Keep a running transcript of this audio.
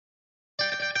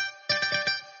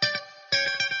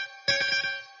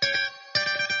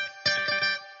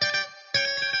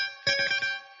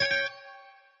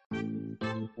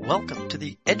welcome to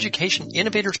the Education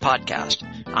Innovators Podcast.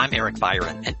 I'm Eric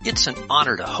Byron, and it's an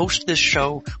honor to host this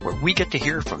show where we get to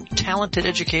hear from talented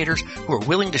educators who are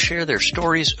willing to share their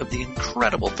stories of the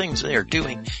incredible things they are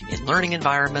doing in learning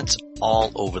environments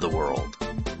all over the world.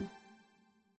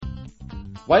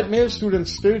 White male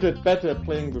students still did better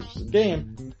playing with the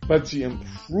game, but the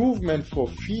improvement for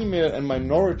female and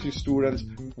minority students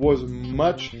was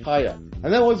much higher.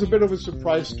 And that was a bit of a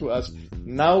surprise to us.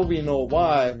 Now we know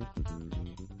why.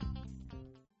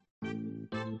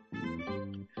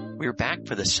 We're back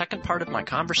for the second part of my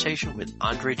conversation with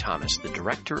André Thomas, the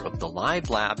director of the Live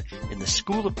Lab in the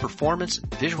School of Performance,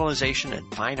 Visualization,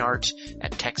 and Fine Arts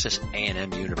at Texas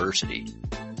A&M University.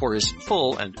 For his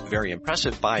full and very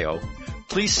impressive bio,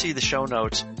 please see the show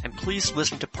notes and please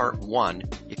listen to part 1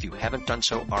 if you haven't done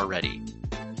so already.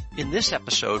 In this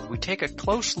episode, we take a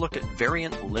close look at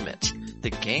Variant Limits, the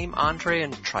game André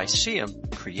and Triceum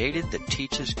created that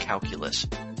teaches calculus.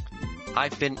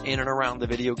 I've been in and around the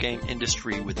video game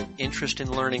industry with an interest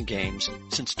in learning games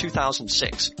since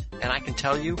 2006, and I can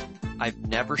tell you, I've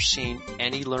never seen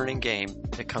any learning game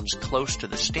that comes close to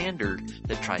the standard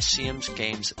that Triceum's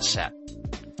games set.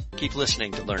 Keep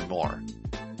listening to learn more.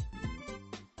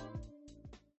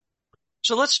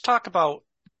 So let's talk about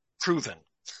proven.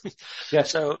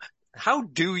 Yes. So how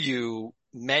do you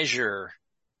measure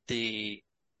the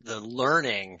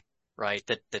learning, right,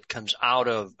 that comes out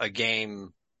of a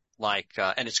game like,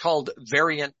 and it's called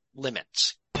Variant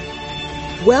Limits.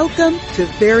 Welcome to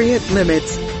Variant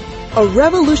Limits, a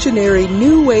revolutionary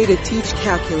new way to teach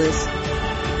calculus,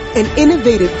 an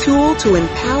innovative tool to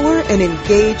empower and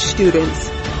engage students.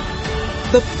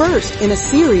 The first in a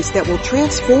series that will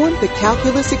transform the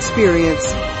calculus experience.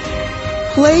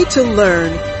 Play to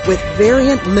learn with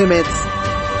Variant Limits.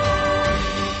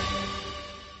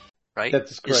 Right? That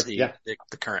is correct,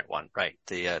 the current one, right?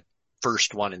 The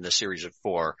first one in the series of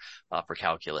 4 for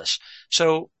calculus.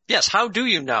 So, yes, how do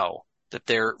you know that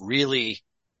they're really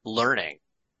learning?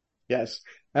 Yes.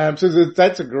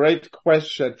 That's a great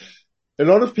question. A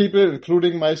lot of people,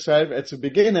 including myself at the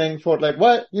beginning, thought like,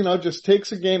 well, just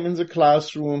takes a game in the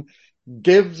classroom,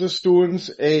 give the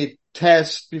students a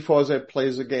test before they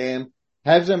play the game,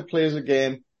 have them play the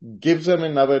game, give them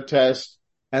another test,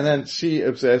 and then see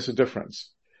if there's a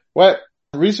difference. Well,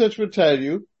 research will tell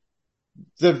you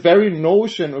the very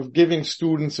notion of giving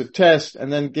students a test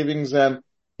and then giving them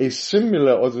a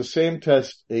similar or the same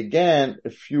test again a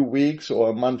few weeks or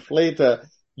a month later,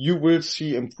 you will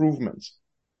see improvements,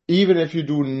 even if you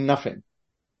do nothing.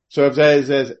 So if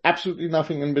there's absolutely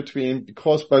nothing in between,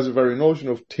 because by the very notion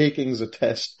of taking the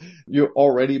test, you're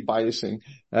already biasing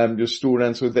your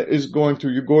students. So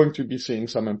you're going to be seeing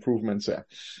some improvements there.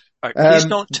 All right, please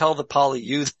don't tell the Poly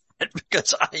Youth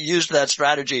because I used that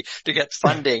strategy to get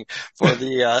funding for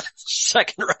the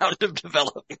second round of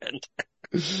development.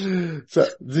 So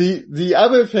the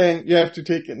other thing you have to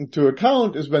take into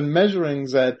account is when measuring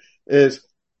that is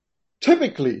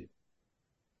typically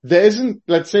there isn't,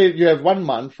 let's say you have 1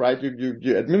 month, right?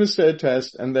 You administer a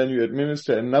test and then you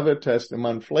administer another test a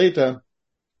month later,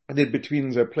 and in between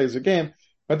they play the game,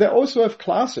 but they also have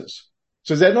classes.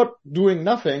 So they're not doing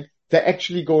nothing. They're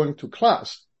actually going to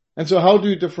class. And so how do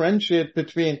you differentiate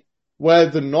between,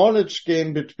 the knowledge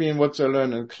gain between what they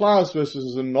learn in class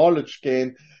versus the knowledge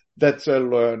gain that they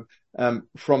learn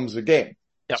from the game?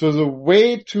 Yep. So the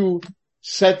way to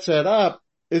set that up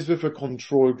is with a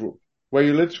control group, where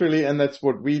you literally, and that's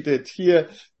what we did here,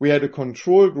 we had a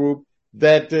control group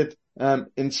that did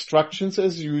instructions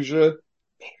as usual,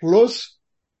 plus,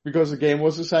 because the game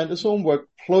was assigned as homework,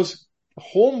 plus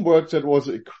homework that was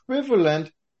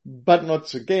equivalent, but not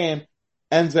the game.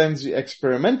 And then the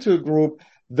experimental group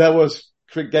that was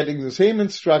getting the same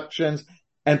instructions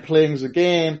and playing the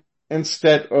game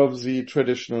instead of the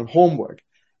traditional homework.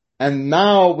 And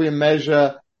now we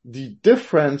measure the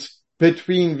difference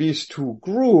between these two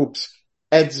groups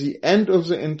at the end of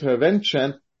the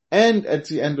intervention and at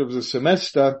the end of the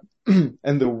semester. And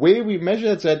the way we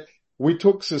measured that, we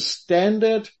took the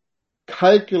standard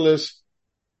calculus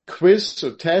quiz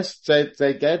or tests that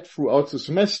they get throughout the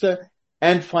semester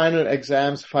and final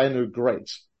exams, final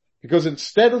grades. Because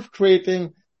instead of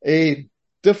creating a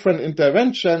different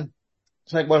intervention,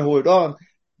 it's like, well, hold on,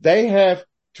 they have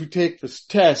to take this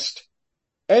test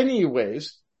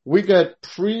anyways. We get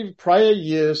prior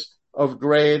years of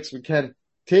grades. We can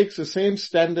take the same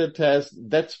standard test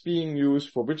that's being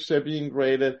used for which they're being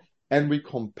graded, and we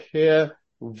compare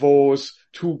those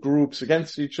two groups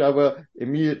against each other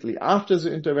immediately after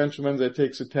the intervention when they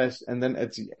take the test, and then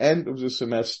at the end of the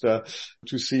semester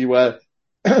to see,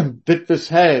 did this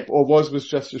help or was this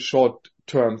just a short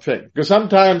term thing. Because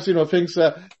sometimes, things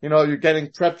are, you're getting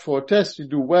prepped for a test, you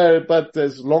do well, but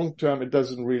there's long term, it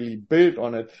doesn't really build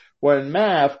on it. While in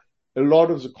math, a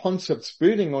lot of the concepts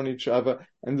building on each other.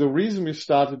 And the reason we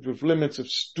started with limits, if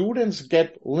students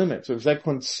get limits, if they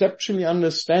conceptually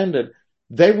understand it,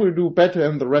 they will do better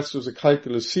in the rest of the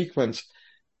calculus sequence.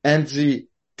 And the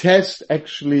test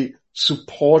actually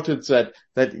supported that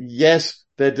yes,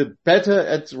 they did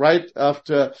better right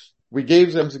after we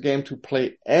gave them the game to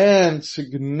play and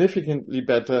significantly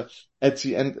better at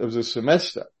the end of the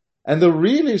semester. And the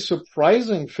really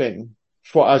surprising thing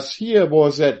for us here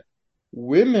was that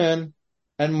women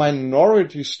and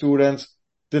minority students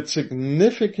did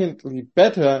significantly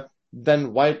better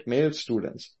than white male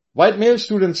students. White male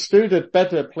students still did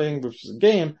better at playing with the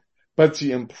game, but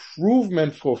the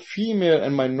improvement for female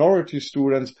and minority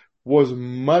students was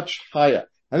much higher.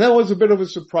 And that was a bit of a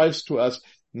surprise to us.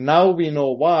 Now we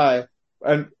know why.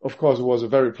 And of course, it was a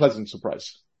very pleasant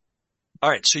surprise. All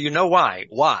right. So you know why.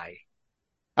 Why?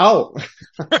 Oh.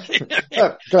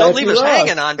 Don't leave us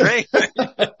hanging, Andre.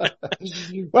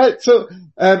 Right. So,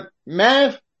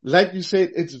 math, like you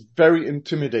said, it's very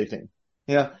intimidating.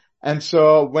 Yeah. And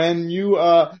so when you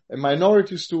are a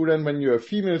minority student, when you're a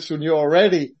female student, you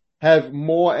already have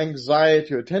more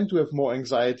anxiety or tend to have more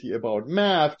anxiety about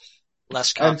math.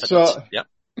 Less confidence. And so, yep.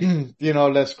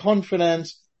 Less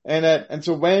confidence. And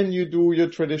so when you do your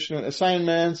traditional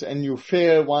assignments and you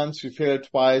fail once, you fail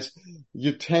twice,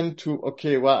 you tend to,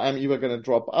 I'm either going to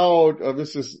drop out or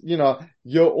this is,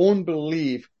 your own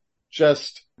belief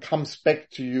just comes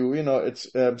back to you. It's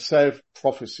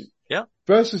self-prophecy. Yeah.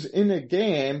 Versus in a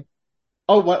game,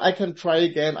 I can try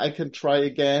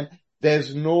again.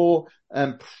 There's no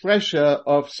pressure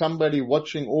of somebody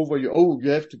watching over you. Oh,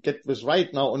 you have to get this right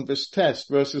now on this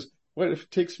test versus, if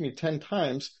it takes me 10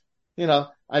 times,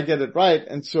 I get it right.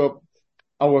 And so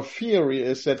our theory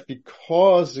is that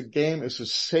because the game is a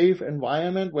safe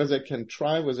environment where they can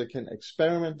try, where they can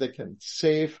experiment, they can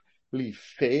safely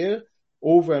fail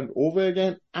over and over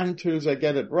again until they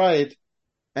get it right.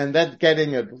 And that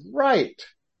getting it right,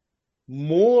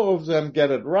 more of them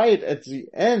get it right at the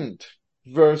end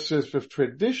versus with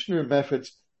traditional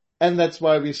methods. And that's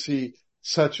why we see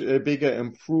such a bigger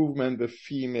improvement with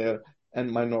female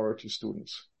and minority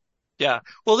students. Yeah.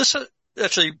 Well, this is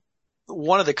actually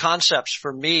one of the concepts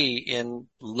for me in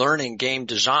learning game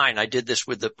design. I did this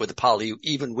with the Poly,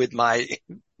 even with my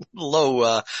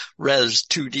low res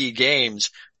 2D games,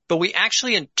 but we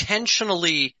actually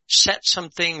intentionally set some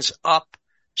things up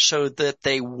so that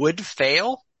they would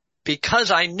fail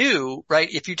because I knew, right,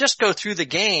 if you just go through the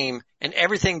game and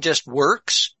everything just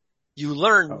works, you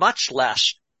learn much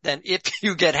less than if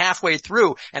you get halfway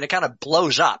through and it kind of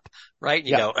blows up, right?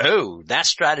 You go, oh, that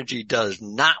strategy does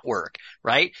not work,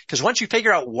 right? Because once you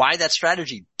figure out why that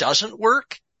strategy doesn't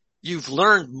work, you've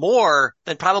learned more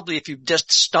than probably if you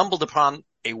just stumbled upon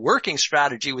a working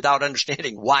strategy without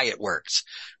understanding why it works,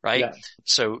 right? Yeah.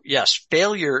 So yes,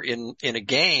 failure in a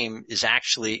game is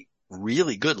actually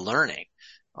really good learning.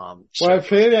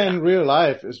 Failure in real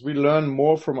life is we learn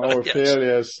more from our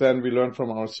failures than we learn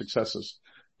from our successes.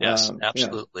 Yes,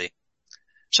 absolutely. Yeah.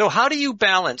 So how do you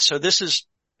balance? So this is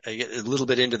a little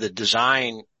bit into the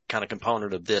design kind of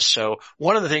component of this. So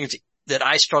one of the things that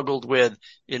I struggled with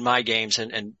in my games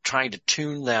and trying to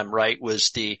tune them right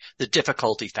was the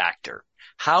difficulty factor.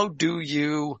 How do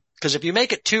you, because if you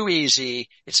make it too easy,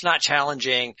 it's not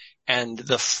challenging and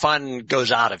the fun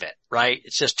goes out of it, right?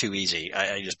 It's just too easy.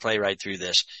 I just play right through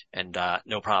this and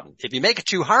no problem. If you make it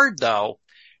too hard though,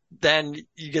 then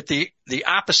you get the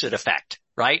opposite effect,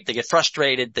 right? They get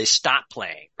frustrated. They stop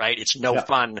playing, right? It's no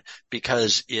fun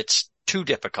because it's too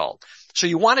difficult. So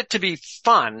you want it to be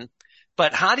fun,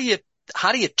 but how do you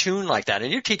tune like that?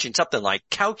 And you're teaching something like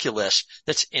calculus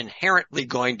that's inherently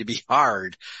going to be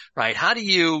hard, right? How do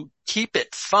you keep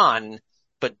it fun,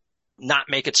 but not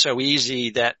make it so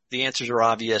easy that the answers are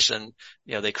obvious and,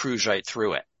 they cruise right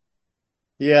through it?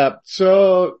 Yeah.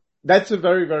 So that's a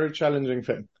very, very challenging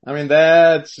thing. I mean,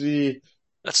 that's the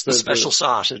special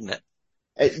sauce, isn't it?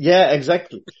 Yeah,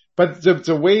 exactly. But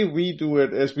the way we do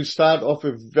it is we start off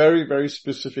with very, very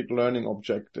specific learning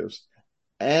objectives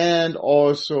and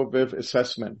also with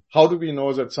assessment. How do we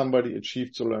know that somebody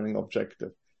achieved the learning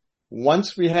objective?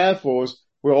 Once we have those,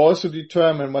 we'll also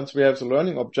determine, once we have the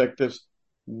learning objectives,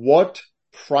 what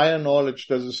prior knowledge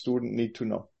does a student need to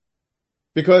know?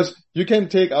 Because you can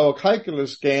take our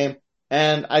calculus game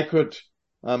and I could,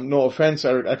 no offense,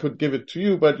 Eric, I could give it to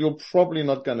you, but you're probably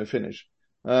not going to finish.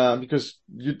 Because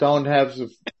you don't have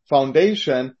the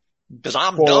foundation Because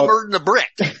I'm dumber than a brick.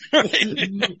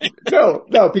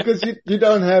 No, because you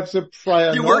don't have the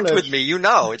prior knowledge. You worked with me, you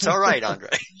know. It's all right, Andre.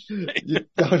 You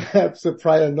don't have the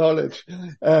prior knowledge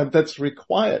that's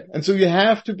required. And so you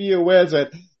have to be aware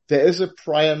that there is a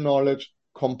prior knowledge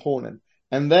component.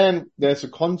 And then there's a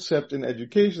concept in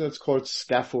education that's called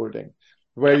scaffolding,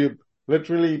 where you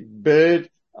literally build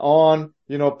on,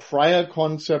 prior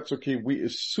concepts. Okay, we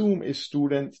assume a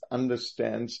student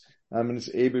understands and is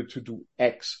able to do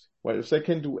X. Well, if they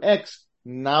can do X,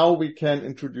 now we can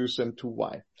introduce them to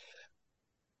Y.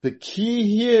 The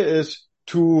key here is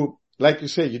to, like you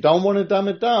say, you don't want to dumb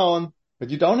it down,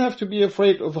 but you don't have to be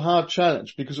afraid of a hard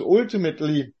challenge, because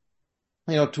ultimately,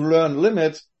 to learn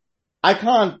limits, I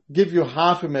can't give you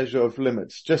half a measure of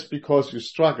limits just because you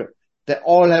struggle. They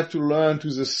all have to get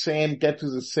to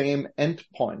the same end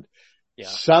point. Yeah.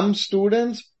 Some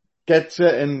students get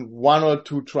there in 1 or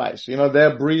 2 tries.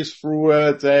 They breeze through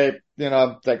it. They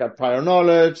got prior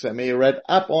knowledge. They may read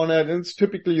up on it. And it's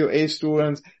typically your A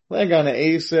students. They're going to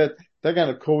ace it. They're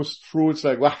going to coast through. It's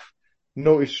like, wow,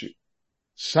 no issue.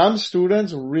 Some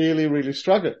students really, really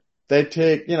struggle. They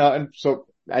take, and so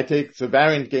I take the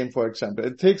variant game, for example.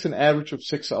 It takes an average of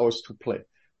 6 hours to play.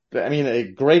 I mean, a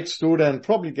great student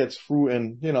probably gets through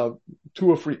in, 2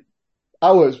 or 3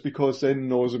 hours because they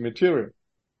know the material.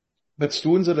 But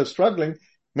students that are struggling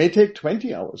may take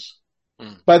 20 hours.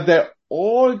 But they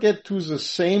all get to the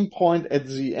same point at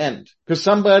the end. Because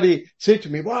somebody said to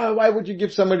me, why would you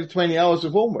give somebody 20 hours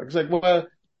of homework? It's like, well,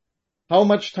 how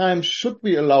much time should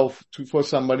we allow for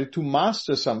somebody to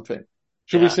master something?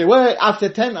 Should we say, well, after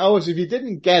 10 hours, if you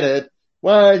didn't get it,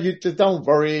 well, you just don't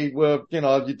worry. Well,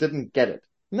 you didn't get it.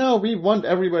 No, we want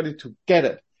everybody to get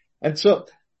it. And so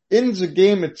in the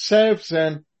game itself,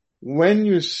 then when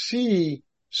you see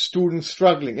students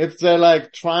struggling, if they're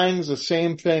like trying the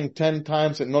same thing 10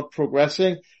 times and not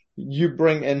progressing, you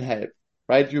bring in help,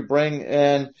 right? You bring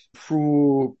in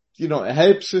through, a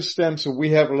help system. So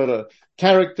we have a little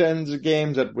character in the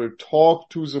game that will talk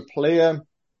to the player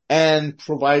and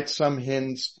provide some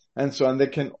hints and so on. They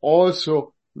can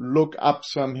also look up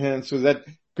some hints so that,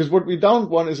 because what we don't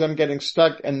want is them getting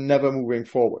stuck and never moving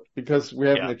forward because we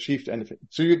haven't achieved anything.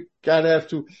 So you gotta have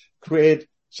to create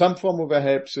some form of a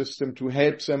help system to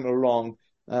help them along,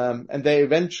 and they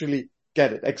eventually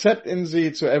get it. Except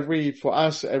for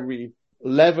us, every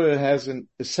level has an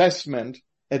assessment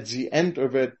at the end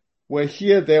of it, where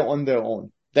here they're on their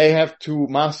own. They have to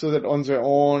master that on their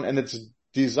own, and it's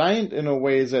designed in a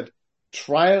way that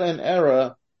trial and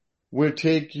error will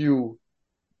take you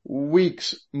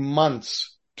weeks,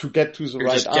 months to get to the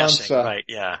right answer. Right,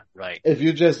 yeah, right. If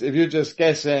you're just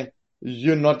guessing,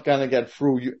 you're not gonna get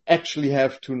through. You actually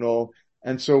have to know.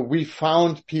 And so we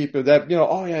found people that,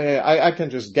 I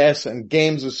can just guess and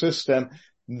game the system.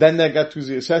 Then they got to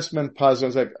the assessment puzzle.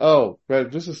 It's like, oh, well,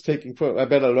 this is taking forever. I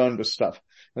better learn this stuff.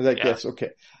 I was like, yes, okay.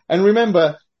 And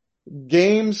remember,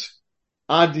 games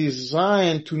are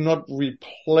designed to not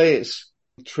replace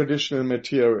traditional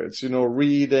materials,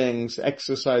 readings,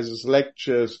 exercises,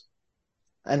 lectures,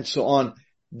 and so on.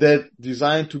 They're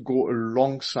designed to go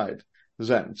alongside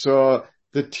them. So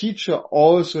the teacher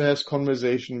also has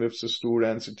conversation with the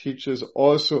students. The teacher is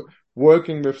also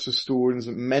working with the students,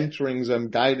 mentoring them,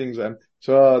 guiding them.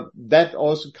 So that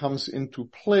also comes into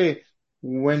play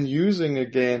when using a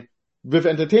game. With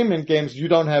entertainment games, you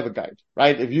don't have a guide,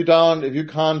 right? If you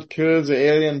can't kill the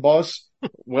alien boss,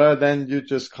 well, then you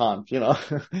just can't,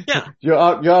 Yeah. You're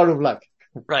out of luck.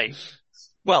 Right.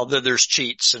 Well, there's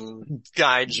cheats and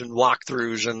guides and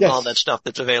walkthroughs and all that stuff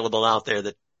that's available out there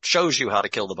that shows you how to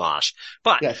kill the boss.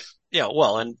 But,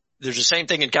 and there's the same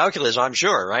thing in calculus, I'm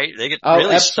sure, right? They get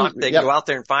really stuck. They go out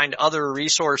there and find other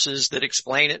resources that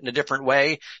explain it in a different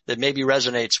way that maybe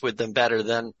resonates with them better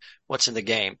than what's in the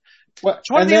game. Well,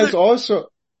 and there's also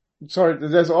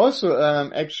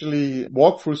actually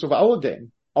walkthroughs of our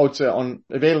game out there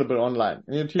available online.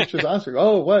 And your teachers asking,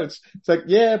 it's like,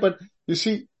 but you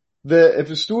see, if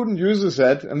a student uses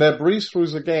it and they breeze through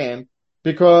the game,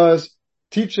 because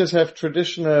teachers have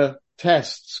traditional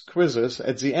tests, quizzes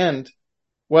at the end,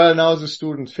 well, now the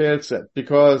student fails it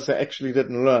because they actually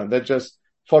didn't learn. They just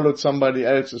followed somebody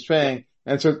else's thing.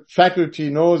 And so faculty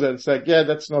knows that it's like,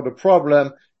 that's not a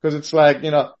problem, because it's like,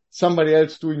 somebody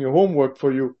else doing your homework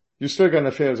for you, you're still going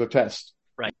to fail the test.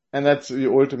 Right. And that's the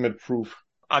ultimate proof.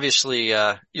 Obviously,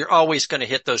 you're always going to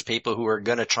hit those people who are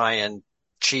going to try and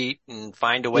cheat and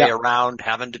find a way around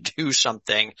having to do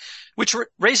something, which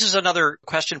raises another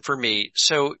question for me.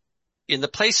 So in the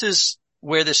places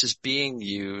where this is being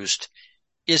used,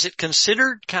 is it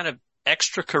considered kind of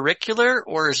extracurricular,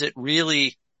 or is it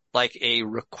really like a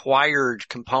required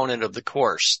component of the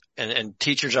course and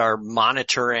teachers are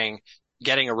monitoring,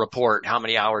 getting a report, how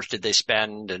many hours did they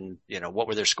spend and, what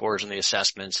were their scores in the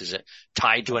assessments? Is it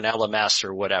tied to an LMS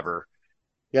or whatever?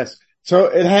 Yes. So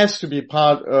it has to be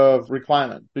part of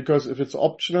requirement, because if it's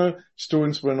optional,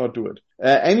 students will not do it.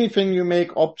 Anything you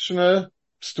make optional,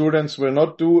 students will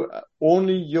not do.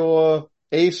 Only your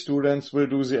A students will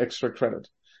do the extra credit.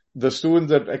 The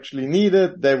students that actually need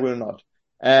it, they will not.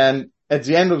 And at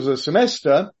the end of the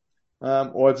semester,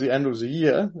 or at the end of the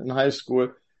year in high school,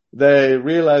 they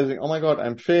realizing, oh my God,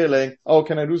 I'm failing. Oh,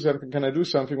 can I do something? Can I do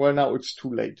something? Well, now it's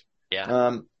too late.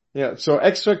 Yeah. So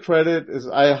extra credit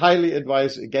I highly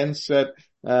advise against that.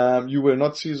 You will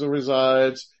not see the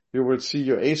results. You will see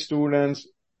your A students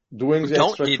doing the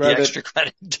extra credit. The extra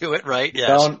credit to do it, right?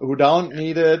 Yes. Who don't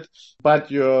need it, but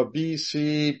your B,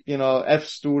 C, F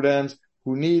students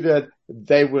who need it,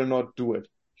 they will not do it.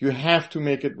 You have to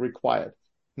make it required.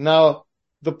 Now,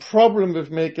 the problem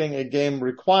with making a game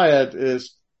required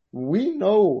is we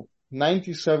know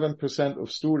 97%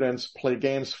 of students play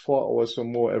games 4 hours or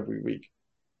more every week.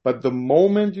 But the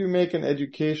moment you make an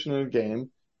educational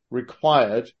game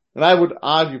required, and I would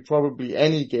argue probably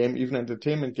any game, even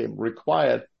entertainment game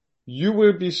required, you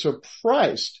will be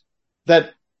surprised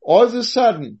that all of a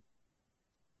sudden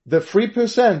the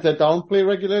 3% that don't play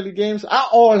regularly games are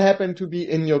all happen to be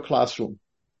in your classroom.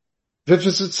 Which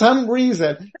is for some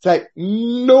reason, it's like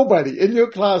nobody in your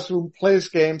classroom plays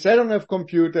games. They don't have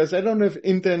computers. They don't have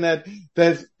internet.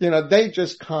 They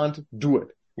just can't do it.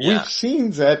 Yeah. We've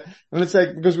seen that. And it's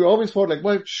like, because we always thought like,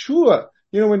 well, sure.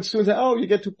 When students say, oh, you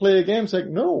get to play a game. It's like,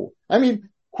 no. I mean,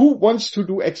 who wants to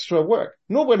do extra work?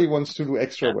 Nobody wants to do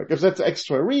extra work. If that's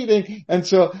extra reading. And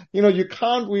so, you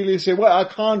can't really say, well, I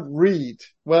can't read.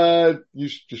 Well, you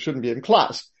shouldn't be in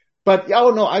class. But, oh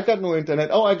no, I got no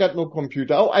internet. Oh, I got no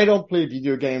computer. Oh, I don't play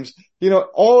video games.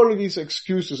 All of these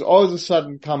excuses all of a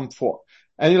sudden come forth.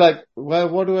 And you're like, well,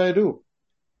 what do I do?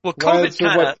 Well, COVID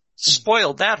kind of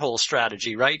spoiled that whole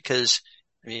strategy, right? Because,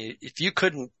 if you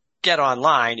couldn't get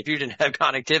online, if you didn't have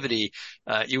connectivity,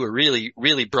 you were really,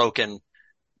 really broken.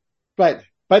 Right.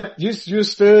 But you're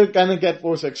still gonna get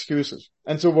those excuses.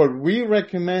 And so what we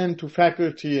recommend to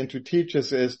faculty and to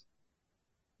teachers is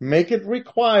make it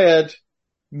required,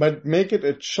 but make it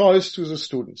a choice to the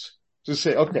students to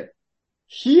say, okay,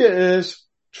 here is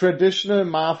traditional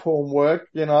math homework,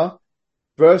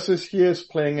 versus here's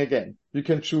playing a game. You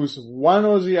can choose one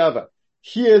or the other.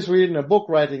 Here's reading a book,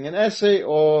 writing an essay,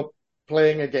 or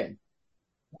playing a game.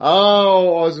 Oh,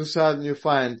 all of a sudden you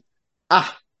find,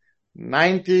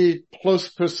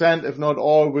 90+%, if not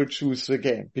all, will choose the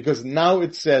game because now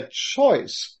it's their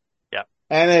choice. Yeah.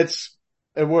 And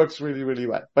it works really, really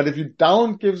well. But if you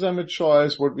don't give them a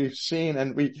choice, what we've seen,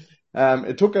 and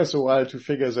it took us a while to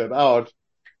figure that out.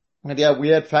 And we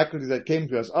had faculty that came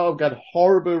to us, got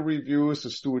horrible reviews.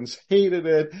 The students hated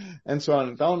it and so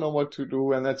on. Don't know what to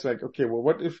do. And that's like, okay, well,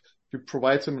 what if you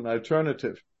provide them an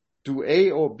alternative? Do A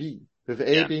or B, with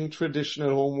A being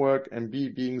traditional homework and B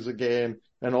being the game.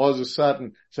 And all of a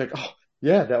sudden it's like,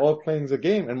 they're all playing the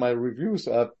game and my reviews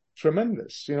are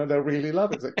tremendous. They really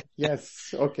love it. It's like,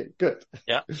 yes. Okay, good.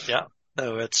 Yeah. Yeah.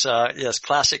 No, it's,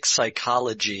 classic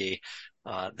psychology,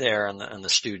 there and the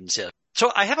students. Yeah. So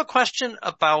I have a question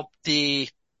about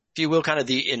if you will, kind of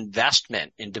the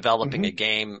investment in developing a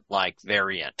game like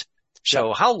Variant.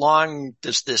 So how long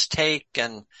does this take?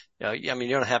 And, you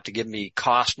don't have to give me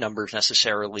cost numbers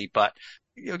necessarily, but,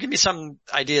 give me some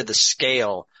idea of the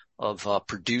scale of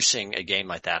producing a game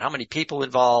like that. How many people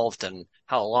involved and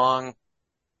how long?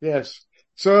 Yes.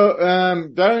 So,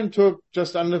 Variant took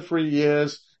just under 3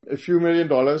 years, a few $1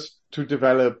 million to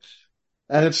develop.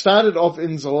 And it started off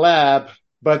in the lab,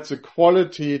 but the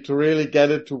quality to really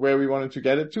get it to where we wanted to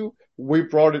get it to, we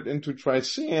brought it into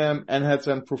Triceum and had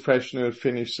some professional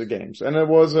finish the games. And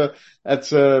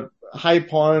at a high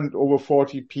point, over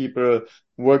 40 people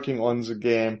working on the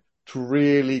game to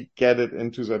really get it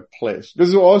into that place. This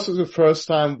is also the first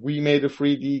time we made a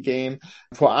 3D game.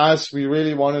 For us, we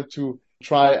really wanted to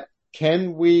try,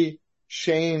 can we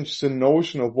change the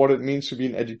notion of what it means to be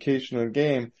an educational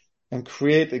game and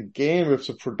create a game with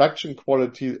the production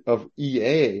quality of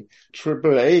EA,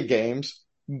 AAA games,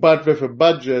 but with a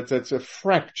budget that's a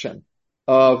fraction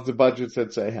of the budgets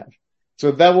that they have.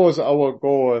 So that was our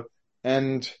goal.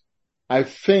 And I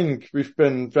think we've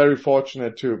been very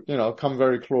fortunate to, come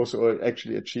very close or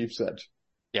actually achieve that.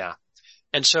 Yeah.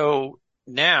 And so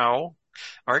now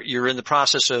you're in the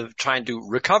process of trying to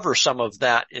recover some of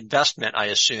that investment, I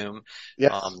assume.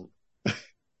 Yes.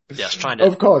 Yes, trying to.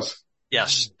 Of course.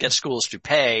 Yes, get schools to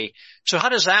pay. So how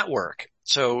does that work?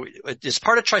 So it's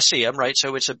part of Triceum, right?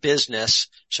 So it's a business.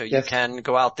 So you Yes. can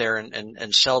go out there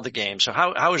and sell the game. So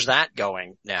how is that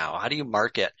going now? How do you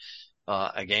market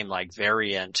a game like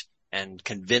Variant and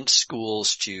convince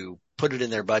schools to put it in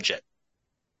their budget?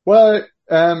 Well,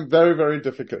 very, very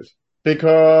difficult,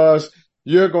 because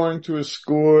you're going to a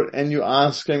school and you're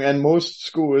asking, and most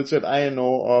schools that I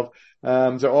know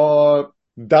of, they all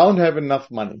don't have enough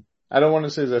money. I don't want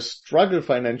to say they struggle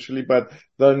financially, but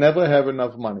they'll never have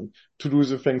enough money to do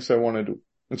the things they want to do.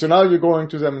 And so now you're going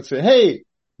to them and say, hey,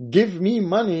 give me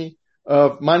money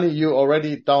you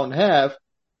already don't have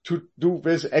to do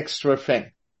this extra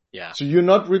thing. Yeah. So you're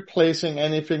not replacing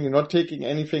anything. You're not taking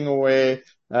anything away.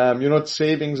 You're not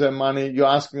saving their money. You're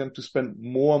asking them to spend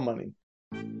more money.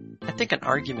 I think an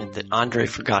argument that André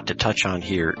forgot to touch on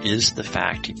here is the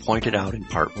fact he pointed out in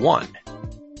part 1.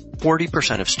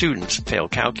 40% of students fail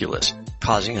calculus,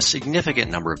 causing a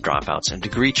significant number of dropouts and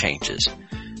degree changes.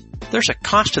 There's a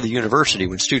cost to the university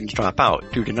when students drop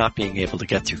out due to not being able to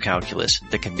get through calculus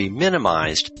that can be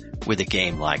minimized with a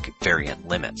game like Variant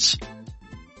Limits.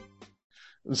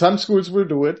 Some schools will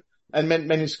do it, and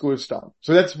many schools don't.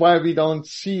 So that's why we don't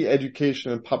see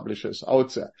educational publishers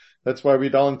out there. That's why we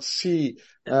don't see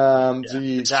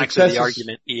the exactly successes the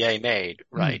argument EA made,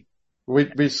 right?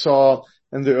 We saw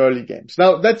in the early games.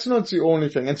 Now, that's not the only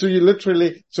thing. And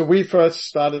so we first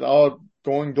started out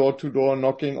going door to door,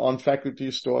 knocking on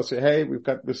faculty stores, say, hey, we've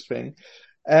got this thing.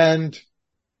 And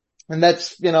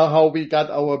that's, how we got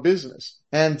our business.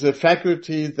 And the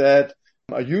faculty that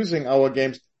are using our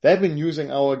games, they've been using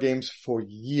our games for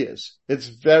years. It's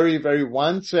very, very,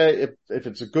 once if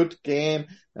it's a good game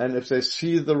and if they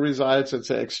see the results that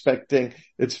they're expecting,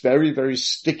 it's very, very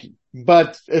sticky.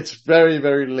 But it's very,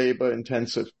 very labor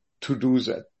intensive to do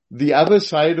that. The other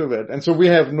side of it, and so we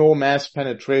have no mass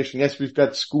penetration. Yes, we've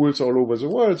got schools all over the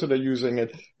world that are using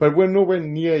it, but we're nowhere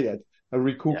near yet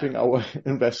recouping our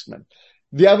investment.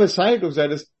 The other side of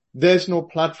that is there's no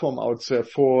platform out there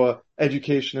for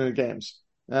educational games.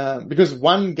 Because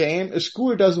one game, a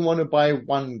school doesn't want to buy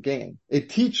one game. A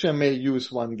teacher may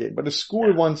use one game, but a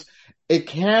school wants a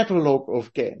catalog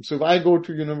of games. So if I go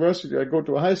to university, I go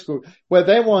to a high school where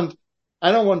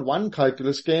I don't want one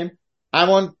calculus game. I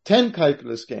want 10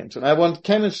 calculus games, and I want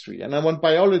chemistry, and I want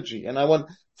biology, and I want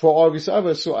for all these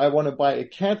others. So I want to buy a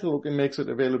catalog and makes it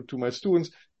available to my students.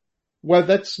 Well,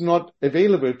 that's not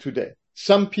available today.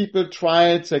 Some people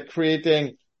tried, they're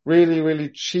creating really,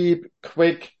 really cheap,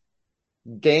 quick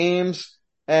games,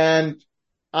 and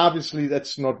obviously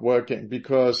that's not working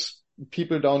because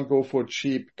people don't go for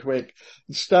cheap, quick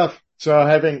stuff. So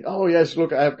having, oh yes,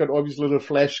 look, I've got all these little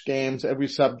flash games, every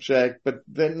subject, but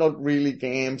they're not really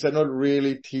games. They're not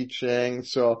really teaching.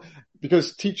 So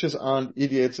because teachers aren't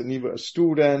idiots and neither are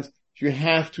students, you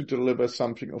have to deliver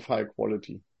something of high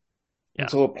quality. Yeah.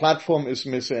 And so a platform is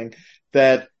missing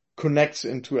that connects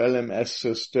into LMS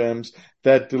systems,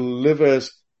 that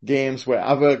delivers games where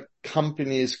other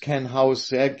companies can house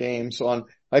their games on,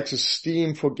 like the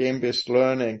Steam for game-based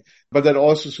learning, but that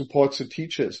also supports the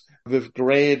teachers with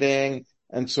grading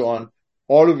and so on.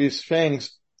 All of these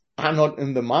things are not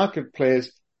in the marketplace.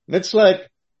 And it's like,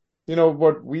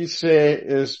 what we say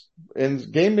is in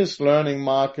game-based learning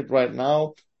market right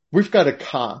now, we've got a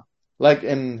car, like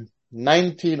in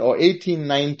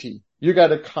 1890, you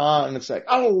got a car and it's like,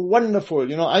 oh, wonderful.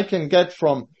 I can get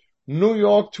from New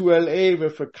York to LA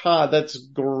with a car. That's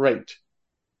great.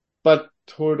 But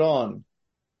hold on.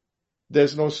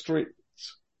 There's no streets.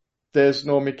 There's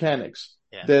no mechanics.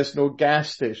 Yeah. There's no gas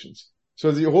stations.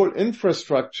 So the whole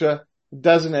infrastructure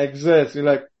doesn't exist. You're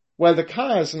like, well, the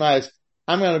car is nice.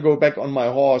 I'm going to go back on my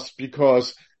horse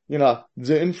because, the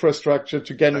infrastructure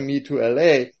to getting me to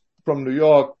LA from New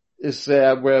York is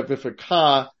there, where with a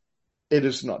car, it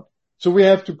is not. So we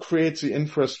have to create the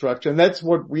infrastructure. And that's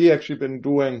what we actually been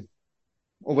doing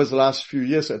over the last few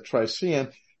years at Triceum,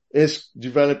 is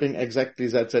developing exactly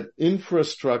that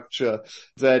infrastructure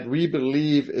that we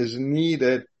believe is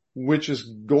needed, which is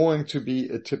going to be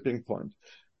a tipping point.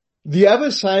 The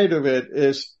other side of it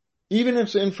is, even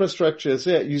if the infrastructure is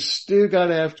there, you still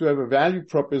gotta have to have a value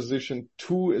proposition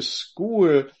to a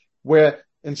school where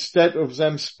instead of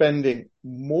them spending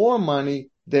more money,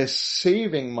 they're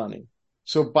saving money.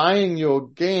 So buying your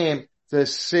game, they're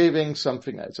saving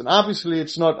something else. And obviously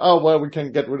it's not, oh, well, we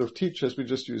can get rid of teachers, we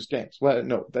just use games. Well,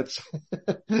 no, that's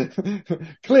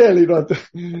clearly not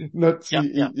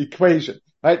the equation,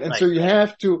 right? And so you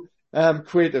have to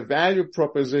create a value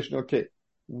proposition. Okay,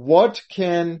 what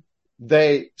can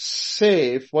they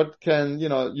save? What can,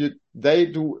 they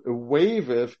do away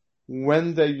with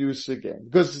when they use the game?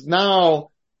 Because now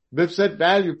with that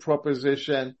value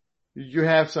proposition, you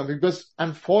have something, because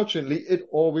unfortunately it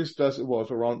always does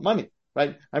evolve around money,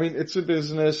 right? I mean, it's a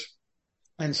business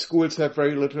and schools have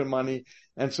very little money.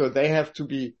 And so they have to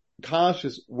be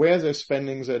cautious where they're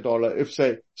spending their dollar. If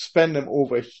they spend them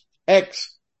over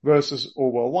X versus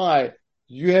over Y,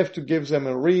 you have to give them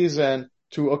a reason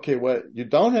to, okay, well, you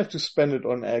don't have to spend it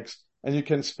on X and you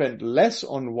can spend less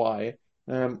on Y,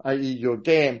 i.e. your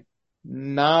game.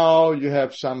 Now you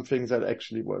have something that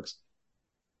actually works.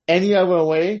 Any other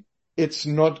way, it's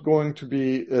not going to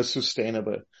be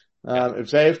sustainable.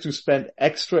 If they have to spend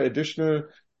extra additional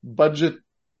budget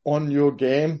on your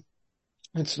game,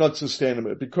 it's not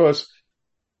sustainable, because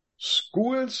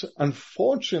schools,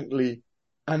 unfortunately,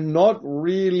 are not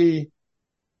really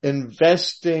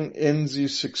investing in the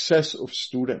success of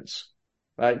students,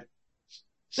 right?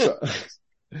 So,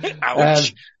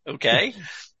 ouch. Okay.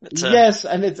 Yes,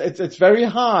 and it's very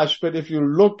harsh, but if you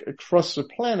look across the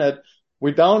planet,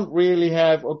 we don't really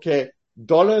have, okay,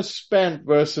 dollars spent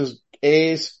versus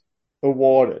A's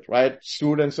awarded, right?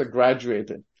 Students are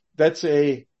graduated. That's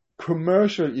a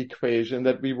commercial equation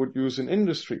that we would use in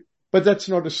industry, but that's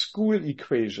not a school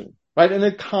equation, right? And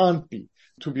it can't be,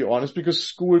 to be honest, because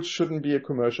schools shouldn't be a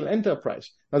commercial enterprise.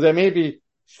 Now, there may be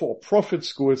for-profit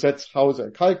schools, that's how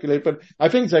they calculate, but I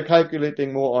think they're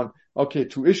calculating more on, okay,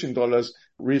 tuition dollars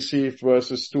received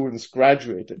versus students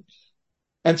graduated.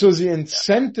 And so the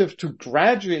incentive to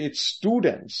graduate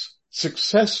students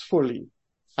successfully,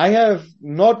 I have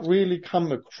not really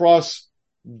come across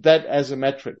that as a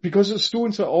metric, because the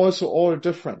students are also all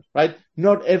different, right?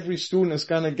 Not every student is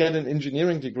going to get an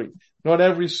engineering degree. Not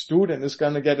every student is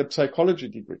going to get a psychology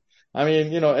degree. I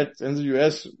mean, in the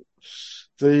US,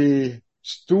 the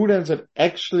students that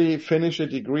actually finish a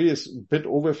degree is a bit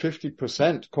over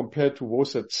 50% compared to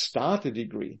those that start a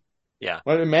degree. Yeah.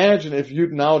 Well, imagine if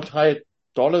you'd now tied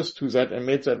dollars to that and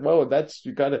made that, well,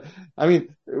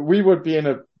 we would be in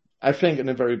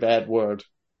a very bad world.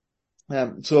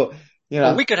 Well,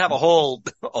 we could have a whole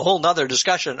nother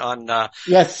discussion on,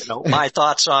 yes. My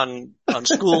thoughts on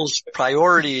schools'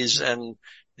 priorities and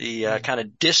the kind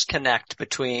of disconnect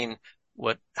between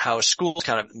how schools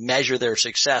kind of measure their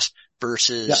success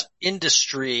versus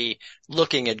industry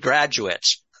looking at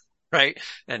graduates, right?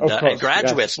 And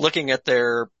graduates looking at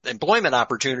their employment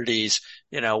opportunities,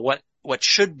 what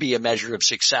should be a measure of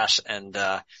success. And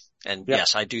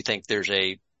yes, I do think there's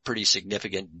a pretty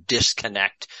significant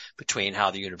disconnect between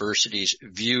how the universities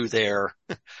view their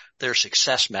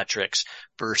success metrics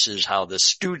versus how the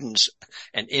students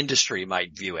and industry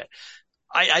might view it.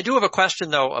 I do have a question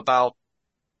though about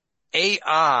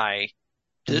AI.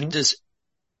 Does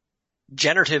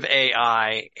generative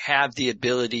AI have the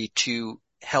ability to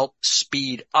help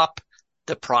speed up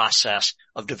the process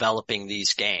of developing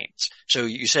these games? So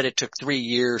you said it took 3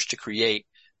 years to create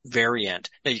Variant.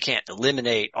 Now, you can't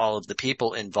eliminate all of the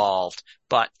people involved,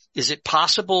 but is it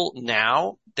possible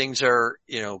now things are,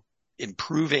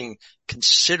 improving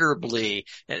considerably,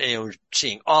 and we're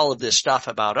seeing all of this stuff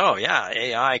about,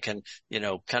 AI can,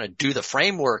 kind of do the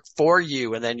framework for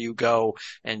you, and then you go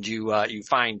and you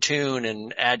fine tune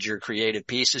and add your creative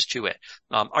pieces to it.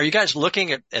 Are you guys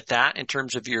looking at that in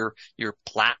terms of your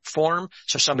platform?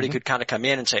 So somebody could kind of come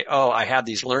in and say, I have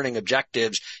these learning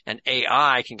objectives, and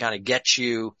AI can kind of get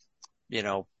you,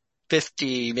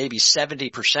 50, maybe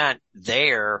 70%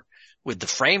 there with the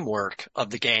framework of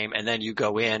the game, and then you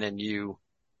go in and you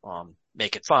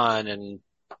make it fun and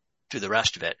do the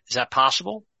rest of it. Is that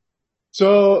possible?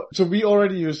 So we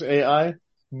already use AI,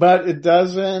 but it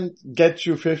doesn't get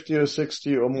you 50 or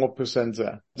 60 or more percent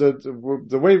there.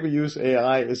 The way we use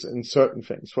AI is in certain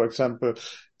things. For example,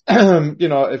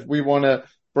 if we want to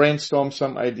brainstorm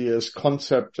some ideas,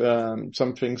 concept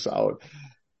some things out,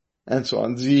 and so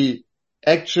on, the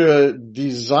actual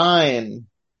design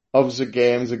of the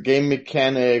game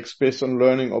mechanics based on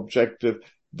learning objective,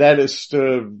 that is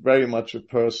still very much a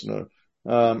personal.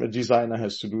 A designer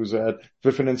has to do that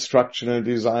with an instructional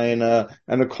designer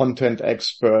and a content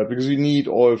expert, because you need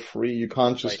all three. You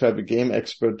can't just have a game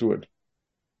expert do it.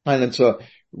 And so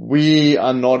we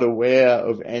are not aware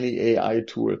of any AI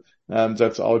tool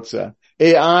that's out there.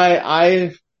 AI,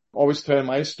 I always tell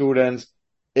my students,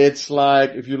 it's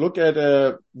like if you look at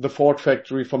the Ford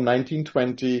factory from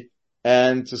 1920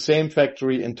 and the same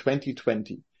factory in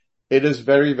 2020, it is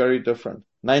very, very different.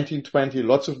 1920,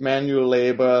 lots of manual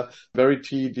labor, very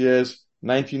tedious.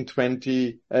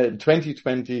 2020, a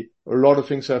lot of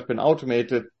things have been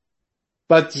automated,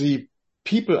 but the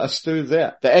people are still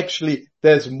there.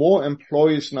 There's more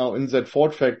employees now in that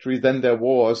Ford factory than there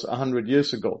was 100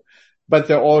 years ago, but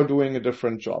they're all doing a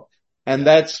different job. And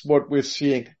that's what we're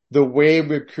seeing. The way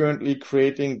we're currently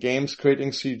creating games,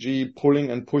 creating CG,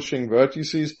 pulling and pushing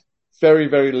vertices, very,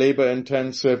 very labor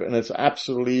intensive and it's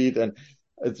obsolete, and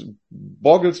it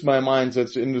boggles my mind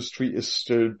that the industry is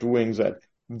still doing that.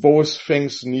 Those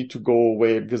things need to go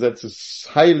away because that's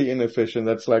highly inefficient.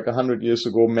 That's like 100 years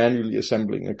ago manually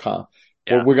assembling a car.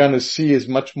 Yeah. What we're going to see is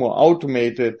much more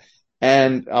automated,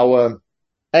 and our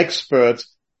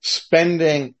experts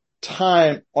spending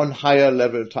time on higher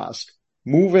level tasks.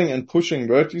 Moving and pushing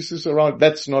vertices around,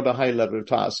 that's not a high level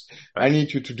task. Right. I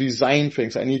need you to design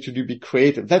things. I need you to be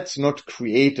creative. That's not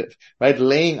creative, right?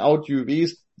 Laying out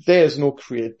UVs, there's no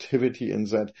creativity in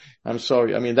that. I'm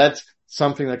sorry. I mean, that's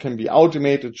something that can be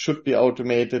automated, should be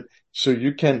automated, so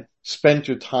you can spend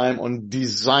your time on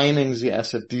designing the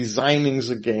asset, designing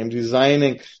the game,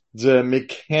 designing the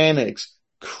mechanics,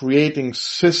 creating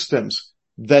systems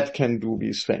that can do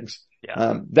these things.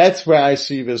 Yeah. That's where I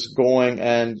see this going,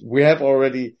 and we have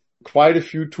already quite a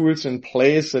few tools in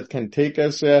place that can take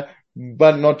us there,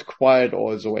 but not quite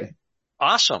all the way.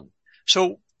 Awesome.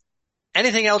 So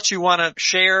anything else you want to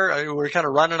share? We're kind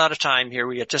of running out of time here.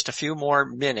 We got just a few more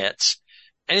minutes.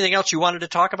 Anything else you wanted to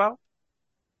talk about?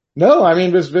 No, I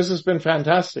mean, this has been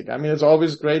fantastic. I mean, it's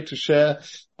always great to share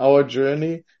our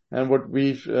journey and what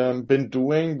we've been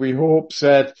doing. We hope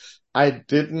that I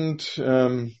didn't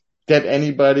get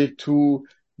anybody too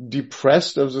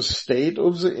depressed of the state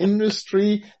of the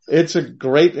industry. It's a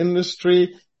great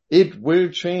industry. It will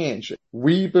change.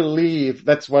 We believe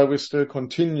that's why we're still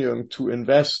continuing to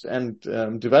invest and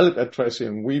develop at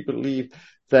Tresium. We believe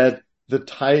that the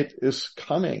tide is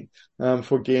coming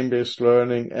for game-based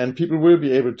learning, and people will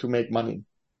be able to make money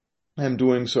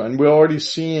doing so. And we're already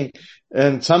seeing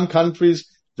in some countries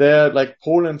there, like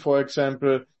Poland, for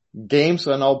example, games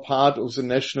are now part of the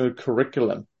national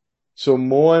curriculum. So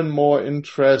more and more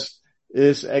interest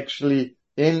is actually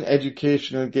in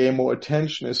educational game, more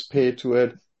attention is paid to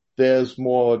it. There's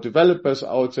more developers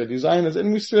out there, designers,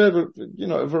 and we still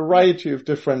have a variety of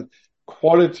different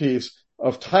qualities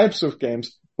of types of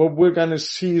games. But we're going to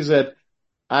see that,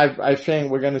 I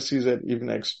think we're going to see that even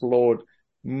explode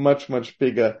much, much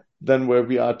bigger than where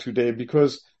we are today,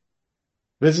 because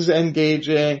this is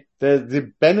engaging.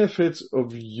 The benefits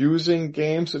of using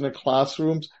games in the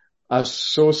classrooms are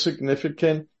so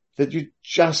significant that you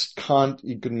just can't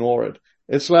ignore it.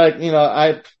 It's like,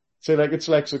 I say like, it's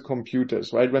like the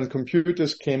computers, right? When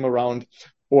computers came around,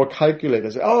 or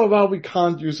calculators, oh, well, we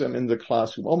can't use them in the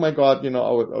classroom. Oh my God,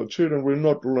 our children will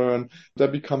not learn. They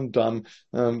become dumb,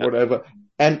 whatever.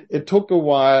 And it took a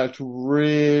while to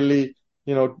really,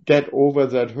 get over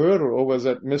that hurdle, over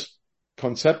that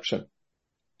misconception.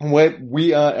 And where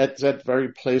we are at that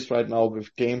very place right now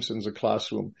with games in the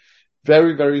classroom.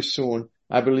 Very, very soon,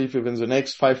 I believe within the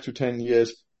next 5 to 10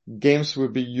 years, games will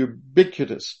be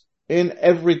ubiquitous in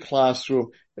every classroom.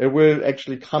 It will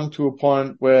actually come to a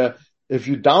point where if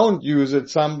you don't use it,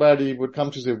 somebody would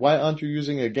come to say, why aren't you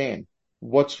using a game?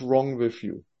 What's wrong with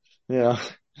you? Yeah.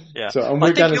 So, and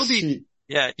we're going to see.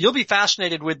 Yeah. You'll be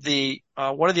fascinated with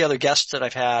one of the other guests that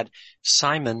I've had,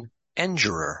 Simon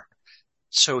Engerer.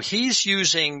 So he's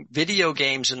using video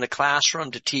games in the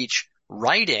classroom to teach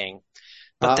writing,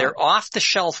 but they're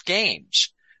off-the-shelf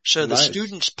games. So the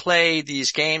students play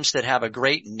these games that have a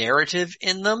great narrative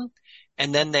in them,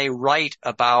 and then they write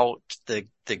about the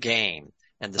game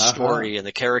and the story and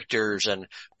the characters. And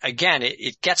again,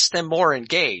 it gets them more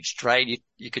engaged, right?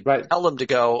 You could tell them to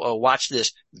go, watch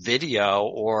this video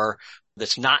or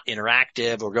that's not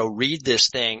interactive, or go read this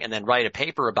thing and then write a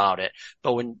paper about it.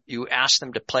 But when you ask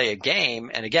them to play a game,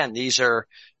 and again, these are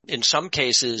in some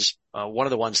cases, one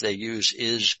of the ones they use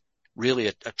is really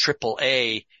a triple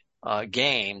A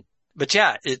game. But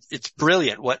yeah, it's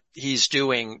brilliant what he's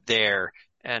doing there.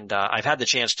 And I've had the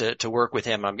chance to work with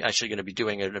him. I'm actually going to be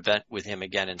doing an event with him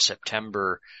again in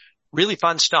September. Really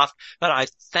fun stuff. But I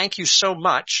thank you so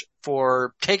much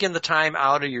for taking the time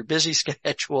out of your busy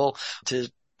schedule to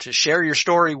share your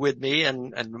story with me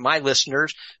and my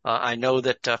listeners. I know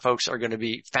that folks are going to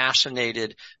be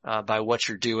fascinated by what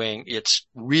you're doing. It's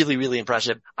really, really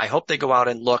impressive. I hope they go out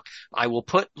and look. I will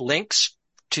put links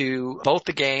to both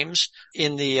the games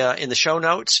in the show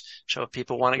notes. So if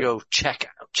people want to go check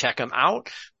them out,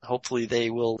 hopefully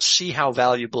they will see how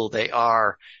valuable they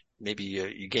are. Maybe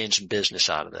you gain some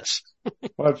business out of this.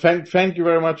 Well, thank you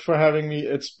very much for having me.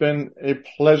 It's been a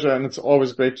pleasure, and it's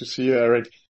always great to see you, Eric.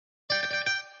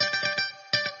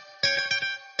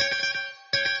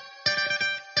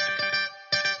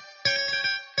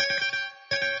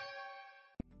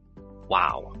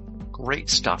 Wow. Great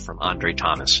stuff from André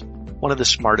Thomas. One of the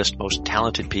smartest, most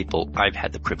talented people I've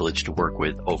had the privilege to work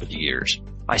with over the years.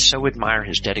 I so admire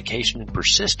his dedication and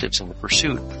persistence in the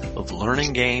pursuit of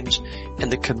learning games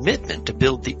and the commitment to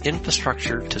build the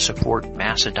infrastructure to support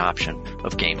mass adoption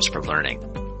of games for learning.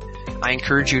 I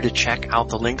encourage you to check out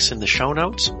the links in the show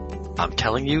notes. I'm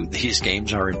telling you, these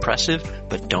games are impressive,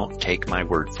 but don't take my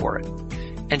word for it.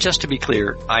 And just to be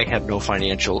clear, I have no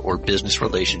financial or business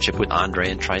relationship with André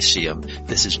and Triceum.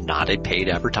 This is not a paid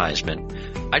advertisement.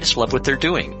 I just love what they're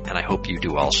doing, and I hope you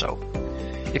do also.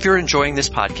 If you're enjoying this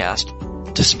podcast,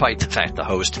 despite the fact the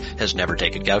host has never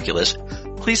taken calculus,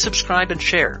 please subscribe and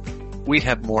share. We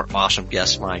have more awesome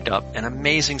guests lined up and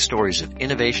amazing stories of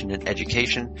innovation and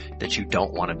education that you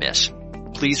don't want to miss.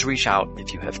 Please reach out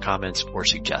if you have comments or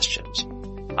suggestions.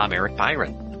 I'm Eric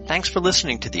Byron. Thanks for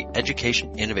listening to the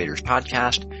Education Innovators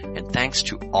podcast, and thanks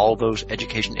to all those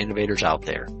education innovators out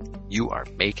there. You are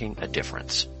making a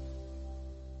difference.